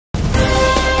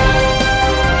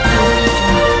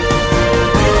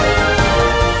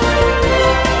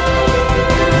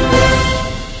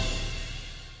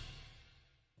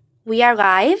We are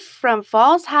live from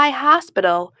Falls High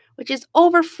Hospital, which is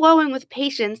overflowing with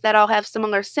patients that all have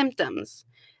similar symptoms.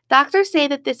 Doctors say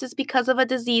that this is because of a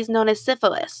disease known as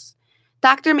syphilis.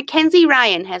 Dr. Mackenzie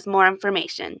Ryan has more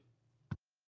information.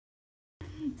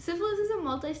 Syphilis is a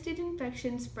multi-stage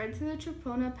infection spread through the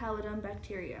Treponema pallidum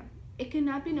bacteria. It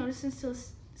cannot be noticed until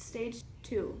stage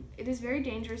 2. It is very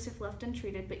dangerous if left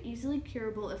untreated, but easily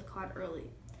curable if caught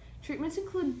early. Treatments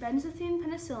include benzathine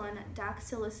penicillin,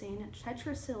 doxycycline,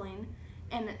 tetracycline,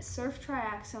 and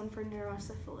surftriaxone for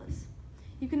neurosyphilis.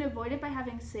 You can avoid it by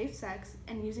having safe sex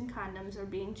and using condoms or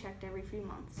being checked every few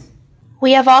months.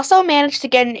 We have also managed to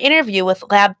get an interview with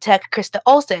lab tech Krista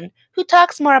Olson, who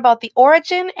talks more about the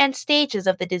origin and stages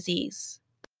of the disease.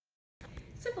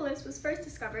 Syphilis was first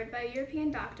discovered by a European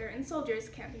doctor and soldiers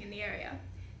camping in the area.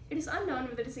 It is unknown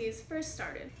where the disease first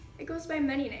started. It goes by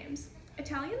many names.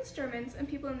 Italians, Germans, and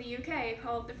people in the UK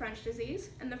call it the French disease,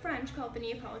 and the French call it the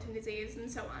Neapolitan disease, and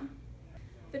so on.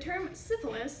 The term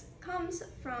syphilis comes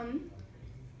from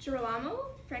Girolamo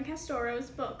Francastoro's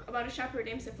book about a shepherd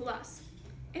named Syphilis.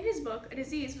 In his book, a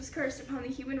disease was cursed upon the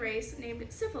human race named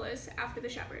syphilis after the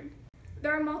shepherd.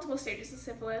 There are multiple stages of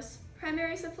syphilis.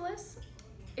 Primary syphilis,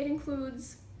 it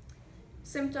includes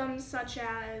symptoms such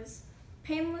as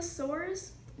painless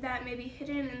sores that may be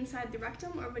hidden inside the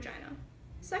rectum or vagina.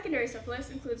 Secondary syphilis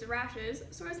includes rashes,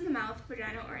 sores in the mouth,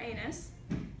 vagina, or anus,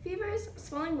 fevers,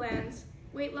 swelling glands,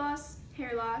 weight loss,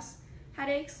 hair loss,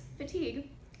 headaches, fatigue,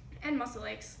 and muscle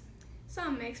aches.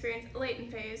 Some may experience a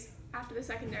latent phase after the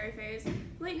secondary phase.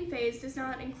 The latent phase does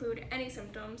not include any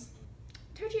symptoms.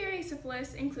 Tertiary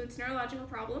syphilis includes neurological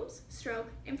problems,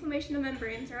 stroke, inflammation of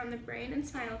membranes around the brain and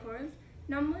spinal cord,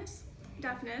 numbness,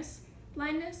 deafness,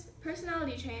 blindness,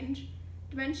 personality change,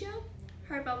 dementia,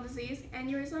 heart valve disease,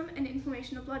 aneurysm, and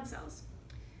inflammation of blood cells.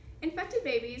 Infected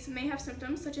babies may have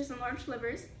symptoms such as enlarged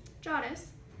livers,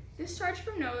 jaundice, discharge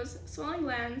from nose, swelling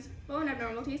glands, bone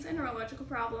abnormalities, and neurological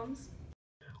problems.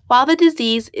 While the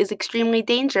disease is extremely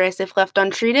dangerous if left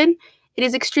untreated, it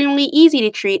is extremely easy to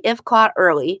treat if caught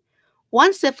early.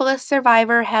 One syphilis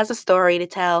survivor has a story to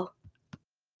tell.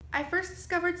 I first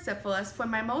discovered syphilis when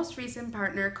my most recent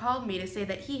partner called me to say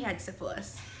that he had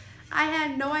syphilis. I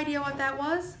had no idea what that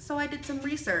was, so I did some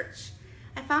research.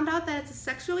 I found out that it's a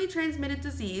sexually transmitted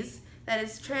disease that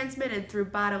is transmitted through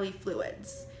bodily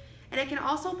fluids, and it can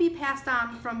also be passed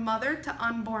on from mother to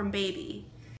unborn baby.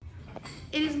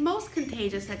 It is most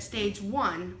contagious at stage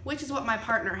 1, which is what my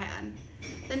partner had.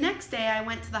 The next day I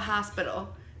went to the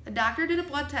hospital. The doctor did a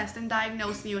blood test and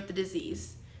diagnosed me with the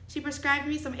disease. She prescribed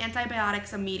me some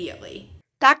antibiotics immediately.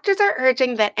 Doctors are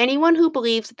urging that anyone who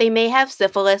believes they may have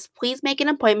syphilis, please make an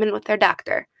appointment with their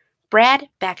doctor. Brad,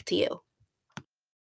 back to you.